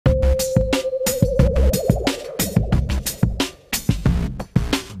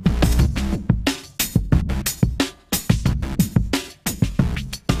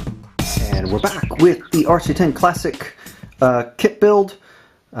with the RC10 Classic kit build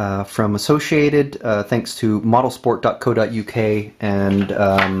from Associated, thanks to modelsport.co.uk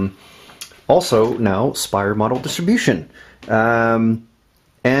and also now Spire Model Distribution. And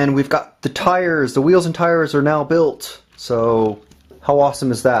we've got the tires, the wheels and tires are now built. So how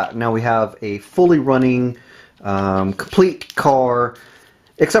awesome is that? Now we have a fully running, complete car,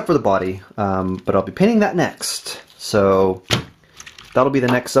 except for the body, but I'll be painting that next. So that'll be the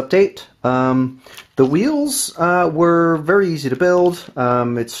next update. The wheels were very easy to build.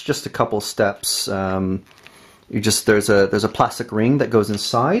 It's just a couple steps. There's a plastic ring that goes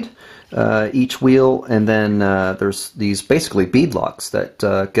inside each wheel, and then there's these basically bead locks that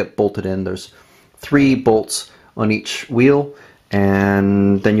get bolted in. There's 3 bolts on each wheel,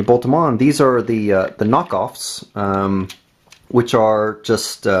 and then you bolt them on. These are the knockoffs, which are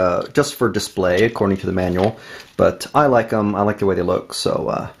just for display according to the manual, but I like them. I like the way they look.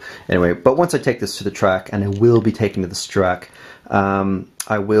 So anyway, but once I take this to the track, and I will be taking to this track,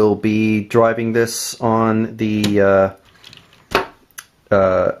 I will be driving this on the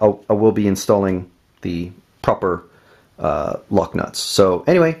I will be installing the proper lock nuts. So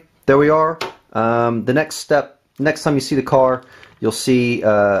anyway, there we are. The next step, next time you see the car, you'll see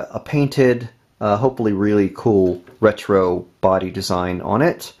a painted, hopefully really cool retro body design on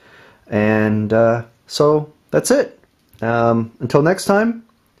it. And so that's it. Until next time,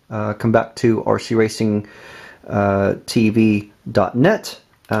 come back to rcracingtv.net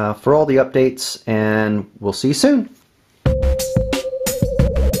for all the updates, and we'll see you soon.